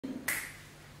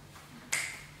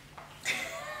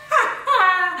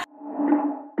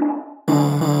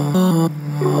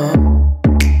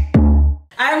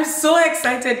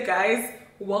excited, guys.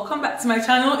 Welcome back to my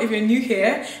channel. If you're new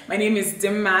here, my name is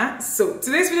Dimma. So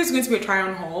today's video is going to be a try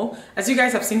on haul, as you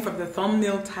guys have seen from the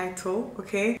thumbnail title.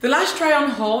 Okay, the last try on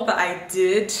haul that I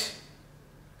did,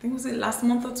 I think was it last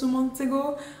month or 2 months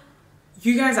ago,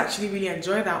 you guys actually really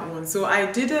enjoyed that one. So I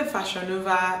did a Fashion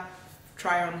Nova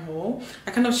try on haul.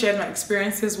 I kind of shared my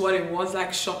experiences, what it was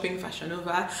like shopping Fashion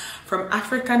Nova from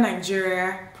Africa,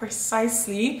 Nigeria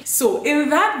precisely. So in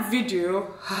that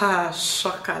video,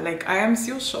 shocker, like I am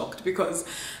still shocked because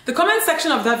the comment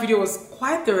section of that video was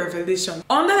quite the revelation.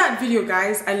 Under that video,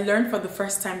 guys, I learned for the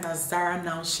first time that Zara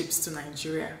now ships to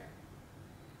Nigeria.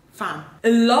 Fam, a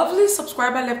lovely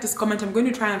subscriber left this comment. I'm going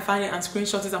to try and find it and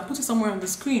screenshot it and put it somewhere on the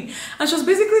screen, and she was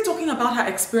basically talking about her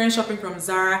experience shopping from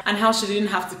Zara and how she didn't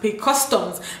have to pay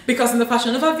customs, because in the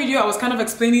Fashion Nova video I was kind of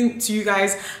explaining to you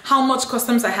guys how much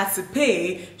customs I had to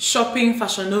pay shopping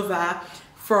Fashion Nova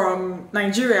from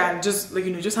Nigeria, and just like,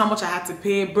 you know, just how much I had to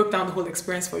pay, broke down the whole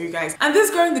experience for you guys. And this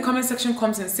girl in the comment section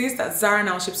comes and says that Zara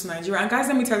now ships to Nigeria. And guys,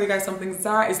 let me tell you guys something,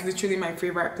 Zara is literally my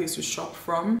favorite place to shop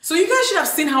from. So you guys should have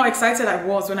seen how excited I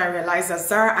was when I realized that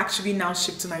Zara actually now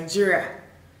shipped to Nigeria.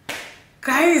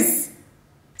 Guys,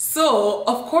 so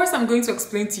of course I'm going to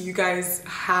explain to you guys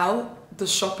how the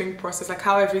shopping process, like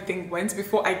how everything went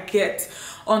before I get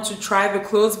on to try the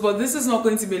clothes, but this is not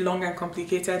going to be long and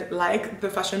complicated like the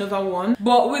Fashion Nova one.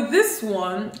 But with this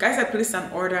one, guys, I placed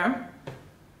an order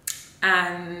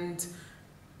and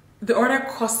the order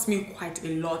cost me quite a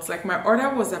lot. Like my order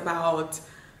was about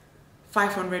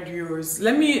 500 euros.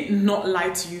 Let me not lie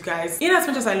to you guys. In as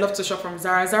much as I love to shop from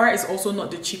Zara, Zara is also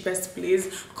not the cheapest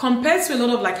place compared to a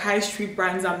lot of like high street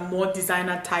brands and more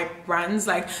designer type brands.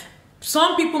 Like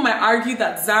some people might argue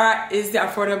that Zara is the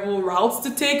affordable route to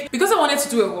take. Because I wanted to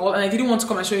do a haul and I didn't want to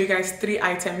come and show you guys 3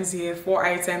 items here, 4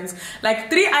 items.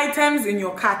 Like 3 items in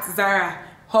your cart, Zara,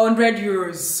 100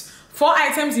 euros. 4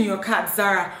 items in your cart,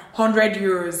 Zara, 100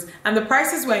 euros. And the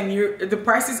prices were in Europe. The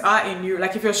prices are in Europe.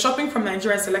 Like if you're shopping from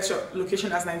Nigeria and select your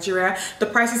location as Nigeria, the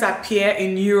prices appear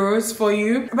in euros for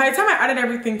you. By the time I added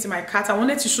everything to my cart, I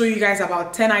wanted to show you guys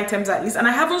about 10 items at least. And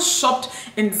I haven't shopped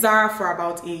in Zara for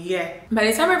about a year. By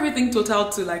the time everything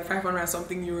totaled to like 500 and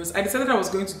something euros, I decided I was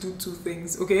going to do 2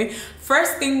 things, okay?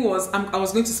 First thing was I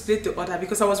was going to split the order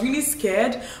because I was really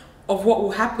scared of what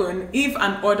will happen if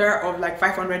an order of like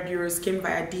 500 euros came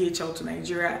via DHL to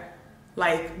Nigeria.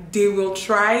 Like they will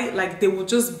try, like they will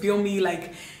just bill me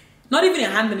like not even a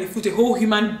hand and a foot, a whole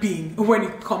human being when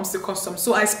it comes to customs.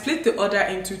 So I split the order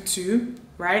into 2,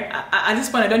 right? At this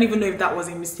point I don't even know if that was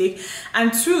a mistake.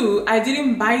 And 2, I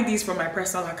didn't buy these from my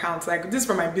personal account, like this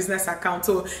from my business account.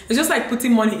 So it's just like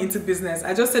putting money into business.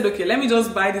 I just said, okay, let me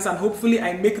just buy this and hopefully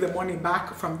I make the money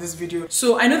back from this video.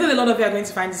 So I know that a lot of you are going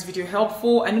to find this video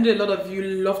helpful. I know that a lot of you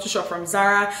love to shop from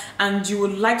Zara and you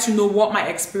would like to know what my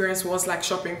experience was like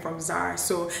shopping from Zara.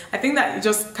 So I think that it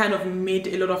just kind of made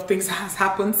a lot of things has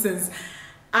happened since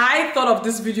I thought of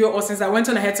this video, or since I went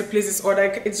on ahead to place this order.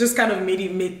 It just kind of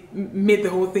made the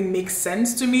whole thing make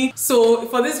sense to me. So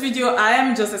for this video, I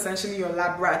am just essentially your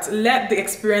lab rat. Let the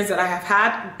experience that I have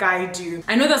had guide you.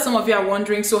 I know that some of you are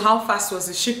wondering, so how fast was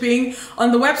the shipping?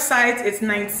 On the website, it's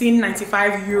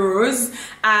 19.95 euros,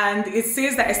 and it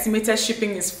says that estimated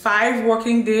shipping is 5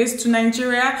 working days to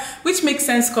Nigeria, which makes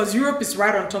sense because Europe is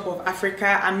right on top of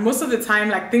Africa, and most of the time,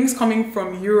 like things coming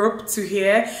from Europe to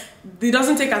here, it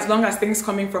doesn't take as long as things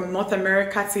coming from North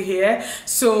America to here.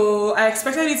 So I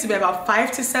expected it to be about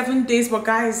 5 to 7 days, but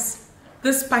guys,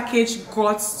 this package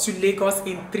got to Lagos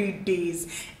in 3 days.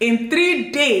 In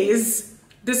 3 days,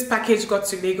 this package got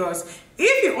to Lagos.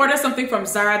 If you order something from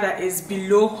Zara that is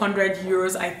below 100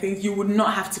 euros, I think you would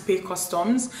not have to pay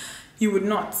customs. You would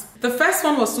not. The first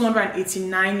one was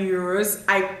 289 euros.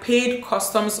 I paid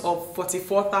customs of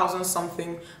 44,000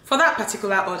 something for that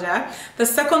particular order. The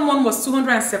second one was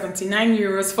 279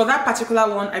 euros. For that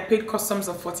particular one, I paid customs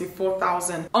of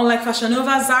 44,000. Unlike Fashion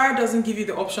Nova, Zara doesn't give you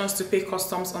the options to pay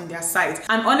customs on their site.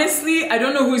 And honestly, I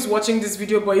don't know who is watching this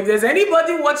video, but if there's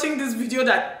anybody watching this video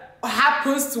that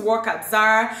happens to work at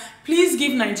Zara, please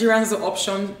give Nigerians the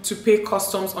option to pay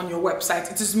customs on your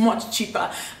website. It is much cheaper.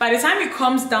 By the time it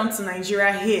comes down to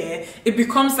Nigeria here, it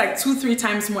becomes like 2-3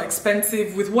 times more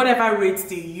expensive with whatever rates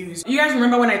they use. You guys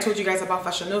remember when I told you guys about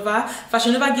Fashion Nova?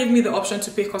 Fashion Nova gave me the option to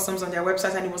pay customs on their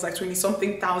website and it was like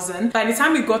 20-something thousand. By the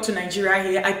time we got to Nigeria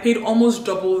here, I paid almost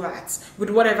double that with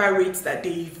whatever rates that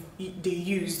they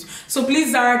used. So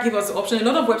please, Zara, give us the option.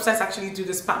 A lot of websites actually do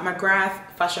this. Pat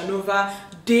McGrath, Fashion Nova,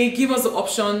 they give us the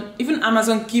option. Even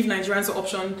Amazon give Nigerians the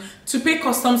option to pay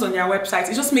customs on their website.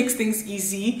 It just makes things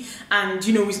easy, and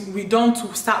you know, we don't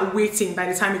start waiting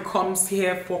by the time it comes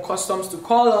here for customs to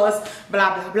call us,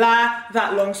 blah blah blah,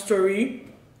 that long story.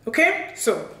 Okay,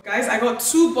 so guys, I got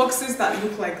 2 boxes that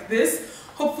look like this.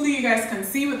 Hopefully you guys can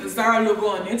see with the Zara logo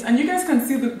on it, and you guys can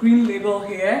see the green label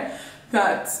here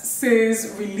that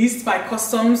says released by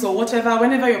customs or whatever.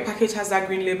 Whenever your package has that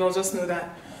green label, just know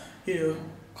that, you know,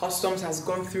 customs has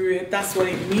gone through it. That's what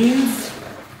it means.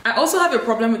 I also have a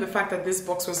problem with the fact that this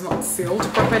box was not sealed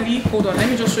properly. Hold on, let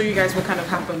me just show you guys what kind of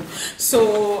happened.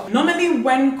 So normally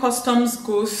when customs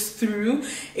goes through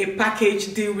a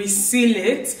package, they reseal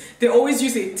it. They always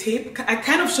use a tape. I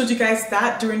kind of showed you guys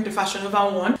that during the Fashion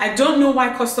Nova one. I don't know why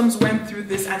customs went through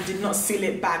this and did not seal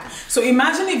it back. So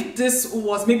imagine if this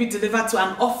was maybe delivered to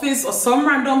an office or some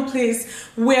random place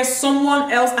where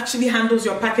someone else actually handles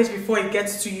your package before it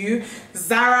gets to you.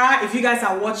 Zara, if you guys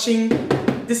are watching,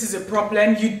 this is a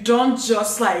problem. You don't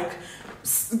just like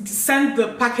send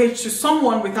the package to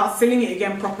someone without sealing it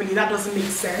again properly. That doesn't make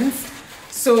sense.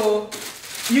 So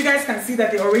you guys can see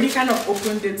that they already kind of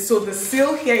opened it. So the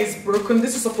seal here is broken.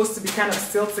 This is supposed to be kind of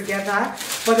sealed together,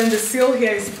 but then the seal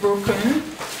here is broken.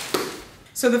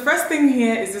 So the first thing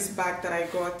here is this bag that I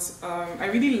got. I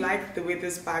really like the way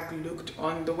this bag looked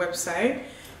on the website.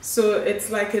 So it's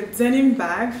like a denim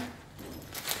bag,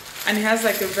 and it has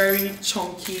like a very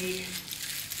chunky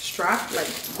strap, like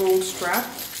gold strap.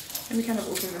 Let me kind of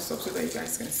open this up so that you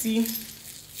guys can see.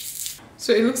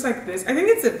 So it looks like this. I think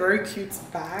it's a very cute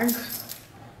bag,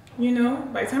 you know.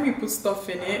 By the time you put stuff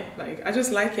in it, like, I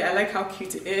just like it. I like how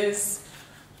cute it is.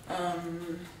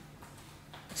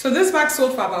 So this bag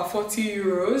sold for about 40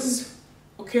 euros.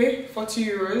 Okay, 40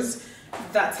 euros.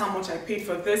 That's how much I paid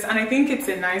for this, and I think it's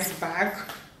a nice bag.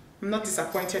 I'm not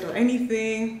disappointed or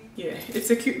anything. Yeah, it's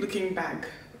a cute looking bag.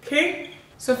 Okay,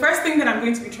 so first thing that I'm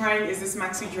going to be trying is this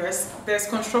maxi dress. There's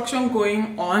construction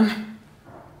going on.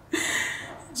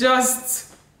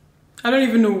 I don't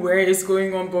even know where it's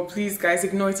going on, but please guys,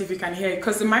 ignore it if you can hear it,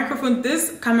 because the microphone,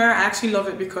 this camera, I actually love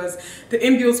it because the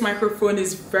inbuilt microphone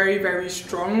is very, very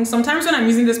strong. Sometimes when I'm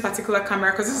using this particular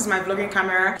camera, because this is my vlogging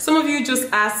camera, some of you just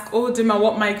ask, oh Dima,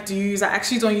 what mic do you use? I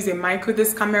actually don't use a mic with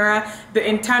this camera. The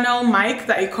internal mic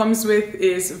that it comes with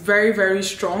is very, very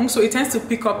strong, so it tends to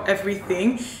pick up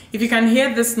everything. If you can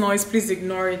hear this noise, please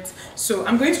ignore it. So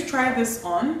I'm going to try this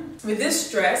on. With this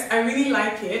dress, I really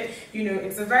like it. You know,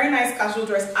 it's a very nice casual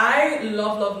dress. I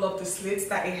love the slits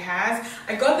that it has.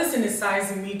 I got this in a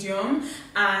size medium,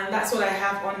 and that's what I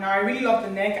have on now. I really love the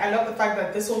neck. I love the fact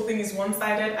that this whole thing is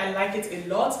one-sided. I like it a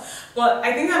lot. But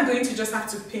I think I'm going to just have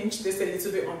to pinch this a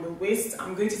little bit on the waist.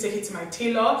 I'm going to take it to my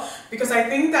tailor, because I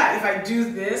think that if I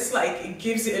do this, like, it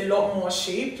gives it a lot more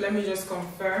shape. Let me just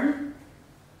confirm.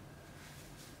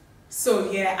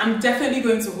 So yeah, I'm definitely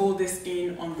going to hold this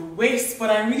in on the waist, but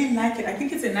I really like it. I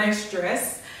think it's a nice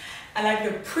dress. I like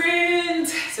the print.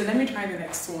 So let me try the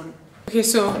next one. Okay,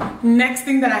 so next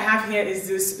thing that I have here is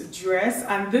this dress,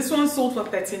 and this one sold for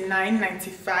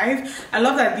 $39.95. I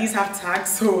love that these have tags,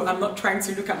 so I'm not trying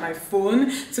to look at my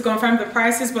phone to confirm the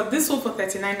prices, but this sold for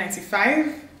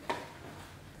 $39.95.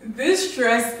 This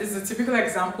dress is a typical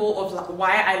example of like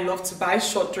why I love to buy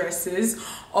short dresses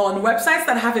on websites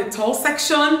that have a tall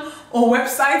section, or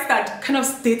websites that kind of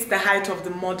state the height of the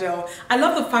model. I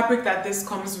love the fabric that this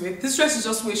comes with. This dress is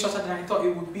just way shorter than I thought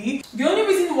it would be. The only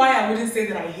reason why I wouldn't say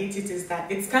that I hate it is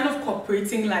that it's kind of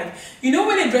cooperating, like, you know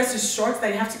when a dress is short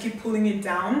that you have to keep pulling it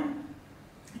down?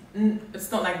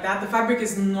 It's not like that. The fabric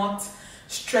is not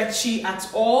stretchy at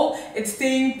all. It's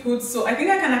staying put, so I think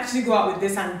I can actually go out with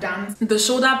this and dance. The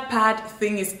shoulder pad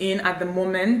thing is in at the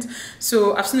moment,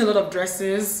 so I've seen a lot of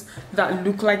dresses that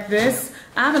look like this.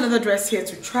 I have another dress here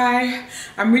to try.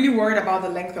 I'm really worried about the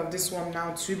length of this one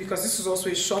now too, because this is also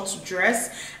a short dress,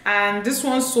 and this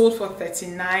one sold for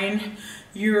 39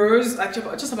 euros, actually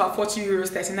just about 40 euros,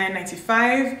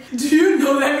 39.95. Do you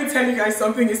know, let me tell you guys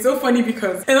something. It's so funny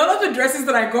because a lot of the dresses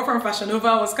that I got from Fashion Nova,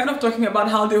 I was kind of talking about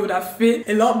how they would have fit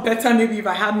a lot better maybe if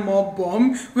I had more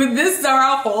bum. With this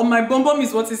Zara haul, my bum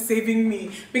is what is saving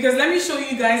me, because let me show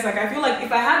you guys, like, I feel like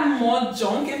if I had more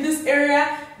junk in this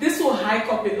area, this will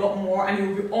hike up a lot more and it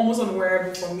will be almost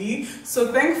unwearable for me.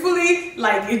 So thankfully,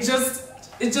 like, it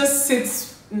just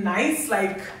sits nice.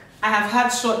 Like, I have had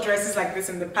short dresses like this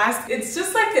in the past. It's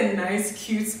just like a nice,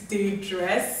 cute day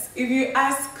dress, if you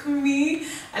ask me.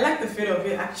 I like the fit of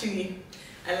it, actually.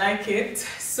 I like it.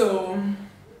 So,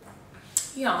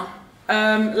 yeah.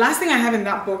 Last thing I have in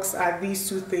that box are these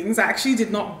two things. I actually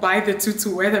did not buy the two to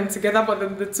wear them together,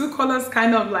 but the two colors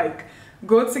kind of like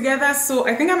go together. So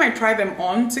I think I might try them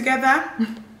on together.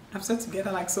 I've said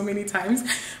together like so many times,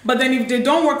 but then if they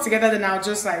don't work together, then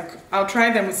I'll try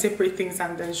them with separate things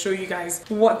and then show you guys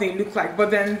what they look like.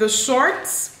 But then the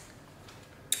shorts,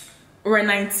 were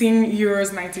 19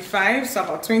 euros 95, so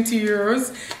about 20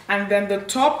 euros, and then the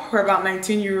top were about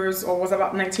 19 euros, or was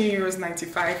about 19 euros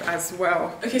 95 as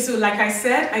well. Okay, so like I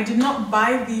said, I did not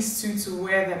buy these two to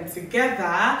wear them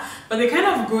together, but they kind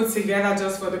of go together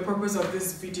just for the purpose of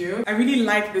this video. I really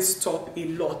like this top a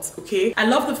lot, okay? I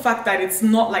love the fact that it's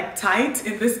not like tight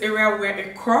in this area where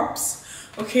it crops,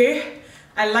 okay?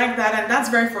 I like that, and that's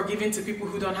very forgiving to people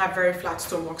who don't have very flat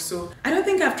stomachs. So I don't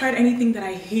think I've tried anything that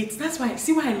I hate. That's why,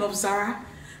 see why I love Zara?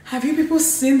 Have you people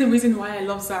seen the reason why I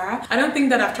love Zara? I don't think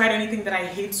that I've tried anything that I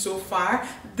hate so far.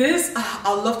 This,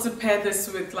 I'd love to pair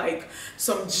this with like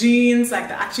some jeans like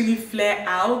that actually flare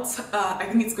out. I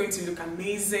think it's going to look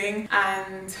amazing,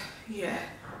 and yeah,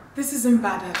 this isn't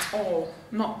bad at all,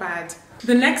 not bad.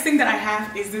 The next thing that I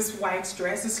have is this white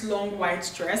dress, this long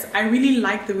white dress. I really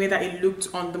like the way that it looked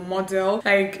on the model.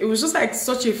 Like, it was just like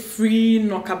such a free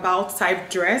knockabout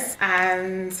type dress,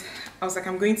 and I was like,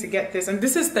 I'm going to get this. And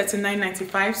this is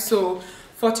 $39.95, so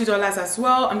 $40 as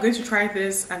well. I'm going to try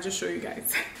this and just show you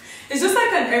guys. It's just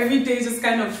like an everyday, just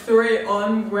kind of throw it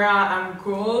on, wear and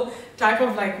go type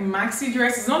of like maxi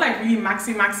dress. It's not like really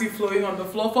maxi flowing on the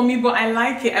floor for me, but I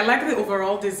like it. I like the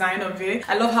overall design of it.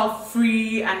 I love how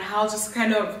free and how just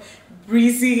kind of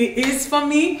breezy it is for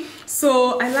me.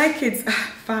 So I like it.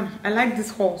 Fam, I like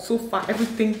this haul so far.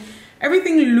 Everything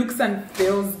looks and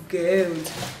feels good.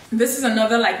 This is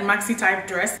another like maxi type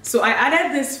dress. So I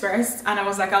added this first, and I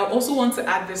was like, I also want to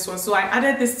add this one. So I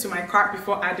added this to my cart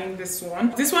before adding this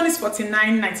one. This one is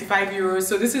 49.95 euros.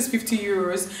 So this is 50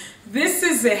 euros. This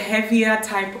is a heavier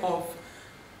type of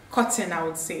cotton, I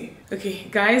would say. Okay,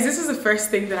 guys, this is the first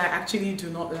thing that I actually do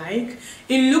not like.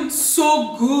 It looked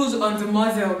so good on the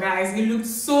model, guys. It looked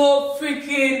so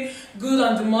freaking good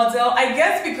on the model. I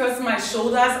guess because my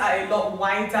shoulders are a lot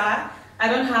wider.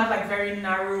 I don't have like very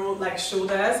narrow like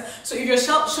shoulders. So if your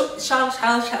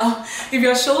if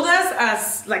your shoulders are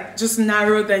like just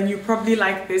narrow, then you probably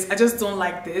like this. I just don't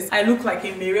like this. I look like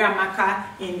a Mary Amaka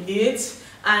in it.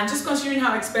 And just considering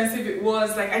how expensive it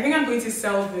was, like, I think I'm going to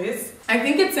sell this. I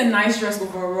think it's a nice dress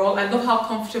overall. I love how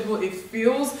comfortable it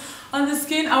feels on the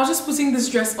skin. I was just putting this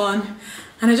dress on,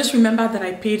 and I just remembered that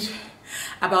I paid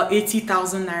about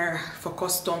 80,000 naira for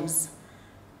customs.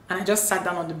 And I just sat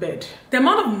down on the bed. The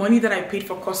amount of money that I paid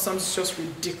for customs is just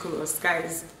ridiculous,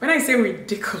 guys. When I say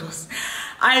ridiculous,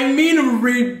 I mean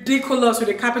ridiculous with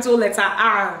a capital letter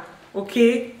R,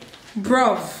 okay?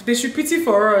 Bruv, they should pity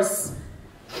for us.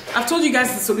 I've told you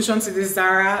guys the solution to this,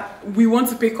 Zara. We want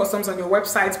to pay customs on your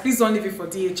website. Please don't leave it for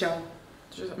DHL.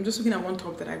 I'm just looking at one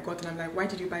top that I got, and I'm like, why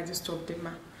did you buy this top,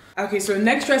 Dima? Okay, so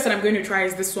next dress that I'm going to try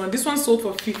is this one. This one sold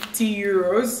for 50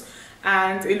 euros,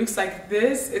 and it looks like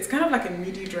this. It's kind of like a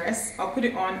midi dress. I'll put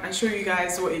it on and show you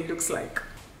guys what it looks like.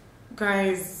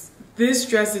 Guys, this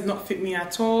dress did not fit me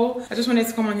at all. I just wanted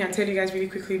to come on here and tell you guys really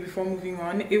quickly before moving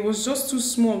on. It was just too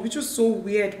small, which was so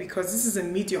weird because this is a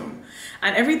medium.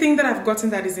 And everything that I've gotten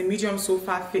that is a medium so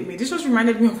far fit me. This just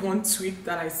reminded me of one tweet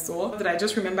that I saw that I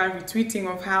just remember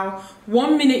retweeting, of how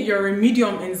 1 minute you're a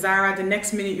medium in Zara, the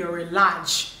next minute you're a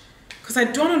large. Because I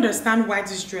don't understand why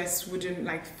this dress wouldn't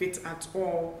like fit at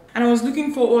all. And I was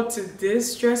looking forward to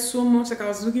this dress so much. Like, I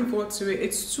was looking forward to it.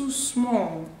 It's too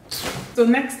small. So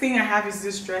next thing I have is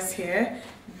this dress here.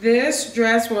 This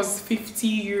dress was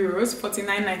 50 euros,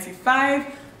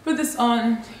 49.95. Put this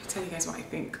on. I'll tell you guys what I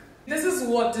think. This is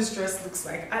what this dress looks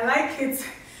like. I like it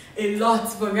a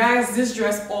lot, but guys, this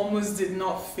dress almost did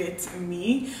not fit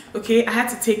me. Okay, I had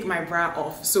to take my bra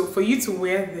off. So for you to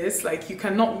wear this, like, you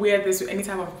cannot wear this with any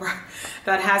type of bra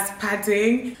that has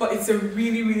padding, but it's a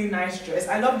really nice dress.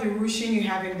 I love the ruching you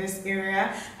have in this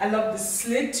area. I love the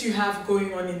slit you have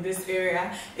going on in this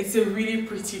area. It's a really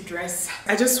pretty dress.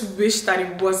 I just wish that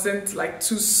it wasn't like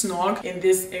too snug in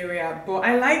this area, but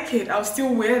I like it. I'll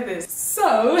still wear this.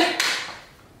 So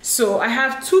I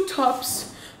have two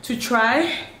tops to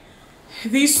try.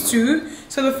 These two.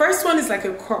 So the first one is like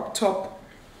a crop top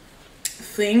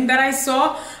thing that I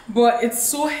saw, but it's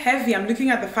so heavy. I'm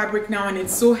looking at the fabric now and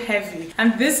it's so heavy,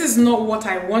 and this is not what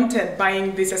I wanted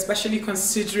buying this, especially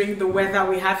considering the weather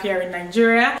we have here in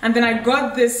Nigeria. And then I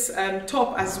got this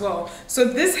top as well. So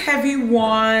this heavy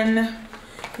one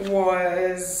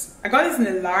was, I got this in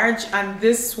a large, and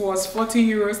this was 40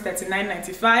 euros,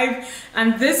 39.95,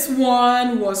 and this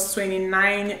one was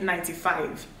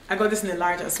 29.95. I got this in a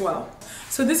large as well.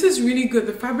 So this is really good.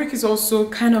 The fabric is also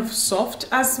kind of soft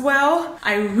as well.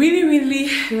 I really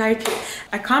like it.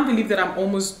 I can't believe that I'm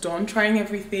almost done trying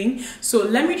everything. So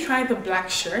let me try the black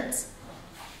shirt,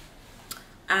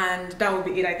 and that will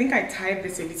be it. I think I tied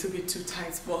this a little bit too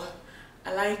tight, but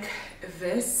I like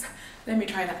this. Let me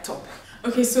try that top.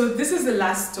 Okay, so this is the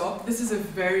last top. This is a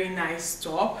very nice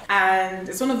top, and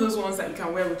it's one of those ones that you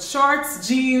can wear with shorts,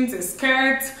 jeans, a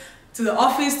skirt, to the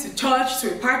office, to church,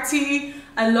 to a party.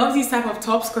 I love these type of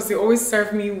tops because they always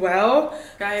serve me well.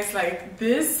 Guys, like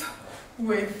this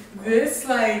with this,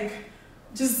 like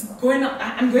just going out.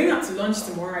 I'm going out to lunch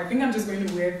tomorrow. I think I'm just going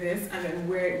to wear this and then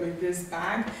wear it with this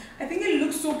bag. I think it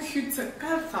looks so cute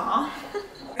together.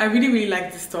 I really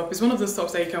like this top. It's one of those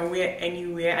tops that you can wear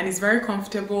anywhere, and it's very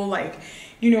comfortable. Like,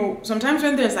 you know, sometimes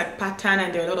when there's like pattern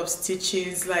and there are a lot of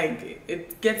stitches, like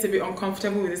it gets a bit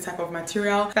uncomfortable with this type of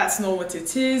material. That's not what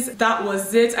it is. That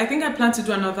was it. I think I plan to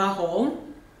do another haul.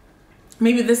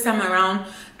 Maybe this time around,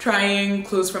 trying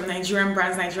clothes from Nigerian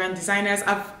brands, Nigerian designers.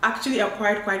 I've actually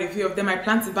acquired quite a few of them. I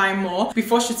plan to buy more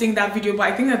before shooting that video,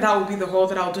 but I think that will be the haul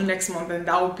that I'll do next month, and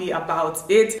that will be about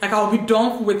it. Like, I'll be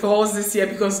done with hauls this year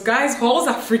because, guys, hauls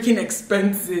are freaking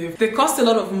expensive. They cost a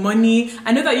lot of money.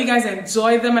 I know that you guys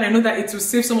enjoy them, and I know that it will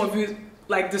save some of you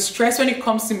like the stress when it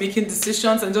comes to making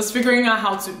decisions and just figuring out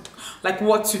how to, like,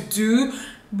 what to do.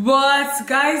 But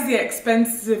guys, they're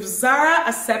expensive. Zara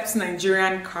accepts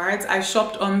Nigerian cards. I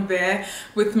shopped on there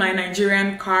with my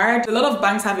Nigerian card. A lot of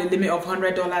banks have a limit of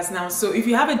 $100 now, so if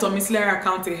you have a domiciliary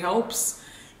account, it helps.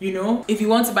 You know, if you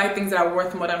want to buy things that are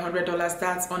worth more than $100,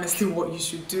 that's honestly what you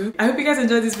should do. I hope you guys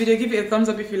enjoyed this video. Give it a thumbs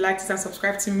up if you liked it and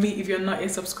subscribe to me if you're not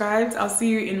yet subscribed. I'll see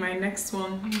you in my next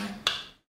one. Bye.